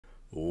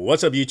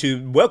What's up,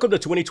 YouTube? Welcome to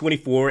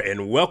 2024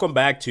 and welcome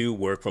back to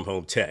Work From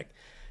Home Tech.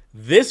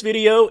 This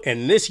video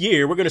and this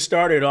year, we're going to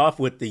start it off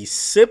with the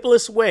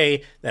simplest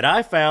way that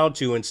I found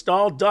to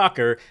install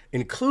Docker,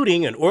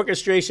 including an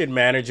orchestration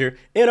manager,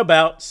 in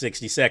about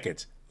 60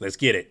 seconds. Let's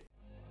get it.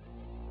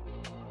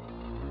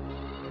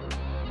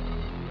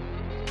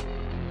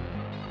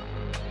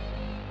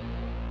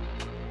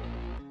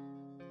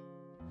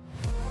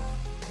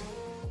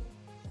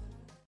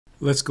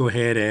 Let's go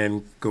ahead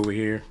and go over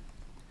here.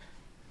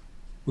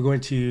 We're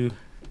going to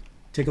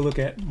take a look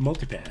at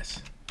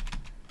Multipass.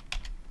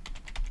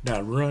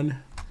 .run.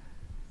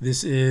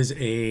 This is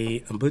a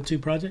Ubuntu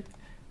project,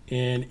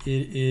 and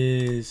it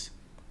is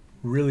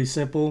really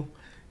simple.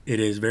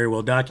 It is very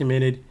well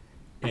documented,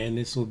 and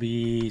this will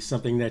be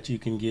something that you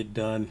can get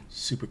done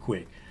super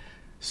quick.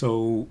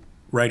 So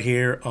right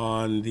here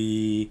on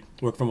the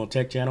Work From Home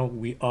Tech channel,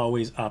 we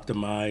always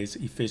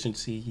optimize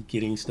efficiency,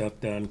 getting stuff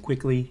done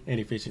quickly and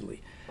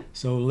efficiently.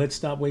 So let's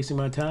stop wasting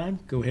my time.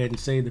 Go ahead and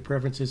save the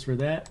preferences for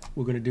that.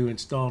 We're going to do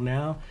install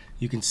now.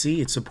 You can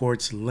see it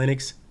supports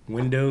Linux,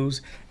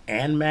 Windows,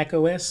 and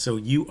macOS, so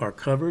you are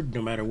covered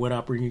no matter what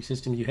operating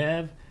system you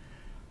have.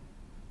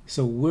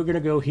 So we're going to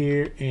go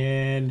here,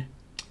 and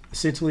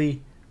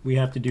essentially we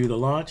have to do the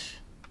launch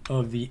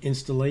of the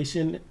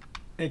installation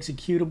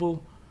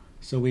executable.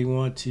 So we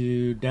want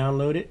to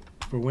download it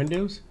for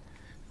Windows.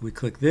 We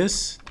click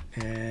this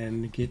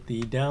and get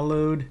the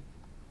download.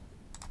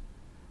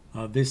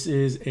 This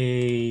is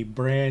a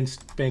brand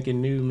spanking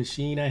new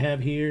machine I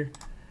have here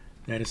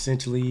that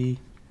essentially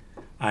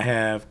I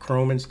have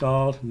Chrome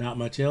installed, not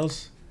much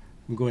else.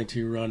 I'm going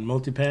to run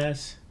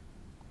Multipass.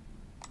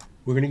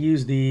 We're going to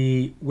use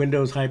the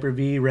Windows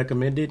Hyper-V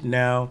recommended.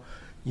 Now,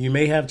 you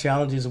may have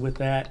challenges with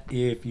that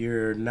if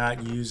you're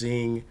not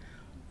using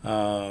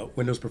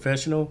Windows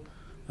Professional,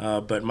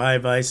 but my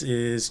advice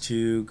is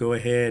to go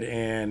ahead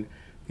and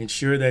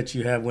ensure that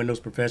you have Windows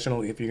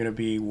Professional if you're going to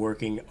be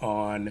working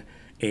on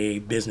a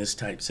business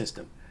type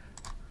system.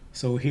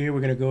 So here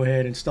we're going to go ahead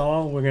and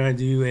install. We're going to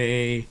do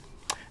a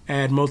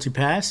add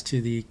multipass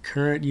to the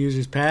current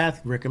user's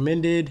path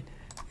recommended,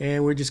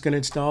 and we're just going to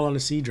install on the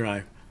C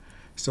drive.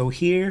 So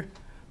here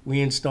we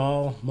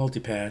install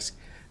multipass,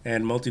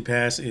 and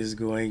multipass is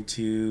going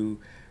to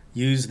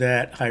use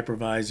that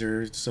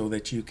hypervisor so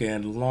that you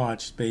can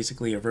launch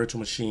basically a virtual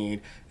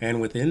machine,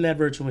 and within that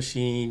virtual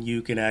machine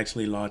you can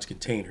actually launch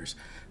containers.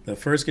 The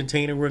first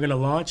container we're going to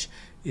launch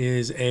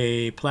is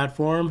a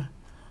platform.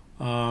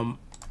 We're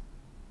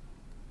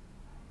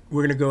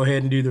going to go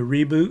ahead and do the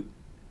reboot,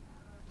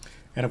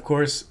 and of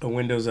course a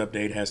Windows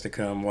update has to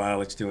come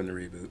while it's doing the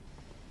reboot.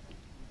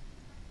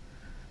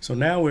 So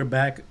now we're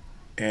back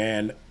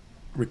and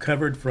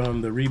recovered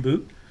from the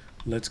reboot.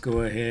 Let's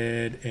go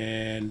ahead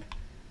and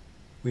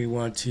we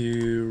want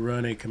to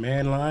run a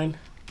command line.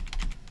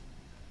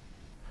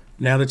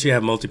 Now that you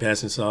have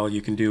multipass installed,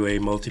 you can do a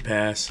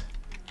multipass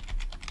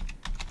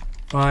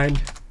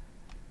find,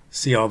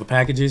 see all the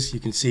packages. You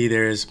can see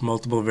there's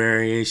multiple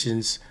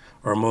variations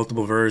or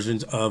multiple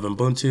versions of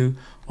Ubuntu,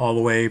 all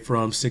the way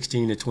from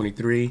 16 to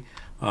 23.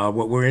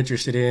 What we're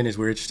interested in is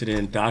we're interested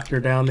in Docker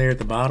down there at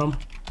the bottom.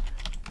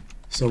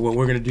 So what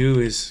we're going to do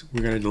is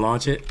we're going to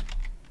launch it.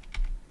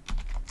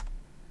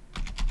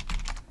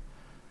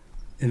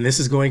 And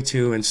this is going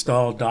to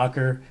install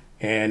Docker.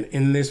 And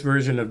in this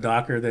version of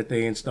Docker that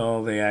they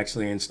install, they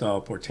actually install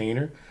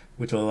Portainer,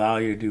 which will allow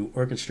you to do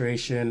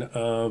orchestration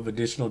of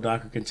additional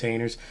Docker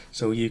containers,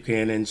 so you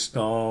can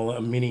install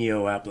a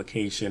Minio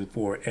application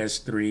for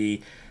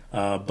S3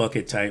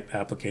 bucket type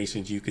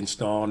applications. You can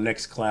install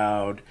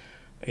Nextcloud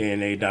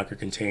in a Docker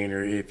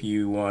container if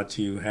you want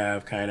to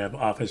have kind of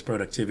office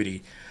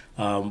productivity.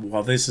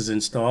 While this is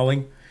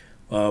installing,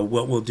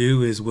 what we'll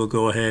do is we'll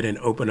go ahead and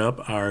open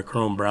up our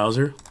Chrome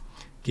browser,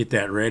 get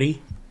that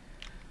ready,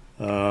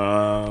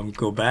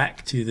 go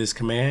back to this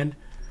command.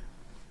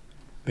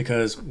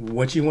 Because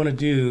what you want to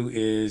do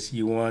is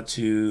you want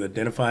to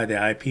identify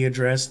the IP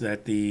address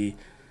that the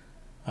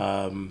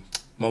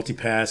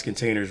multipass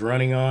container is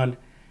running on,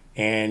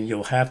 and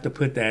you'll have to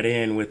put that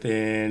in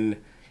within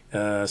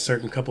a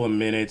certain couple of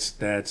minutes.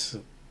 That's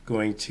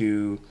going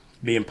to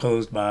be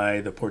imposed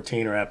by the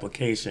Portainer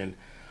application,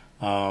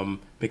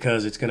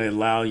 because it's going to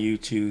allow you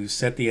to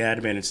set the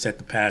admin and set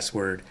the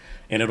password,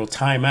 and it'll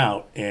time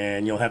out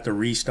and you'll have to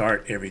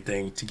restart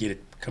everything to get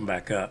it come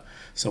back up.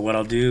 So what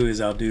I'll do is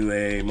I'll do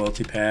a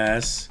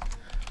multipass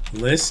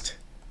list,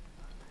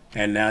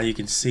 and now you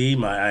can see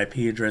my IP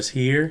address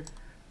here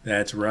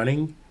that's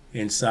running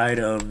inside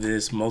of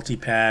this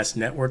multipass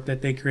network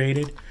that they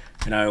created.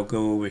 And I'll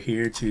go over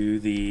here to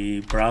the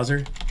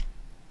browser,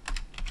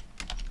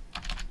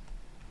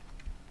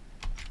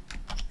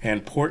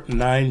 and port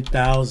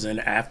 9000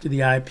 after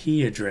the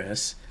IP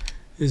address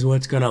is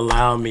what's going to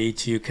allow me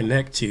to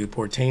connect to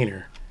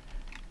Portainer.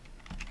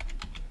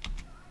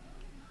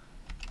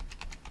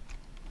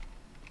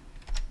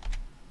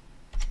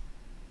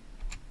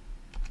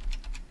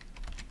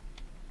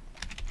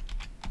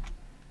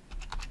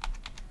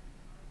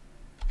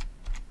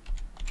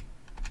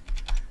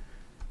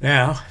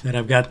 Now that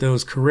I've got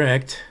those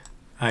correct,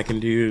 I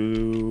can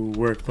do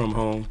work from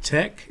home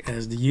tech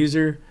as the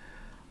user.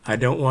 I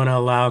don't want to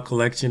allow a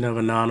collection of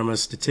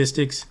anonymous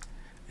statistics,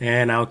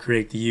 and I'll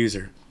create the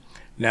user.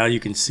 Now you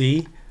can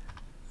see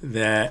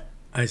that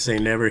I say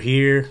never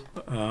here,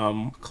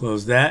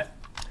 close that.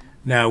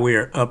 Now we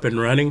are up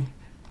and running.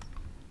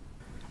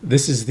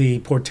 This is the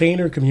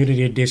Portainer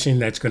Community Edition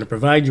that's going to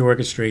provide you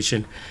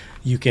orchestration.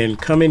 You can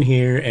come in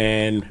here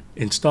and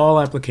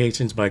install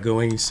applications by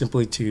going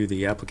simply to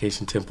the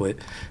application template,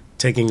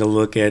 taking a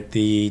look at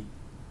the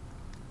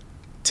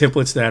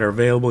templates that are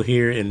available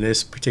here in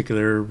this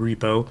particular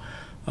repo.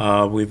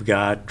 We've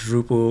got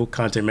Drupal,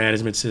 Content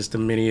Management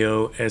System,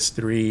 Minio,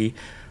 S3,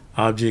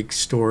 Object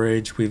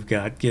Storage. We've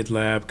got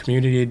GitLab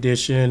Community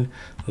Edition,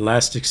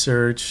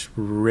 Elasticsearch,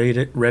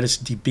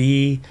 Redis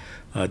DB,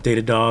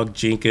 Datadog,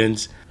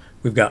 Jenkins.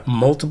 We've got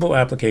multiple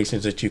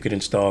applications that you can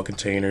install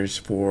containers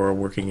for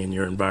working in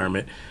your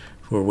environment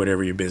for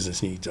whatever your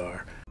business needs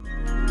are.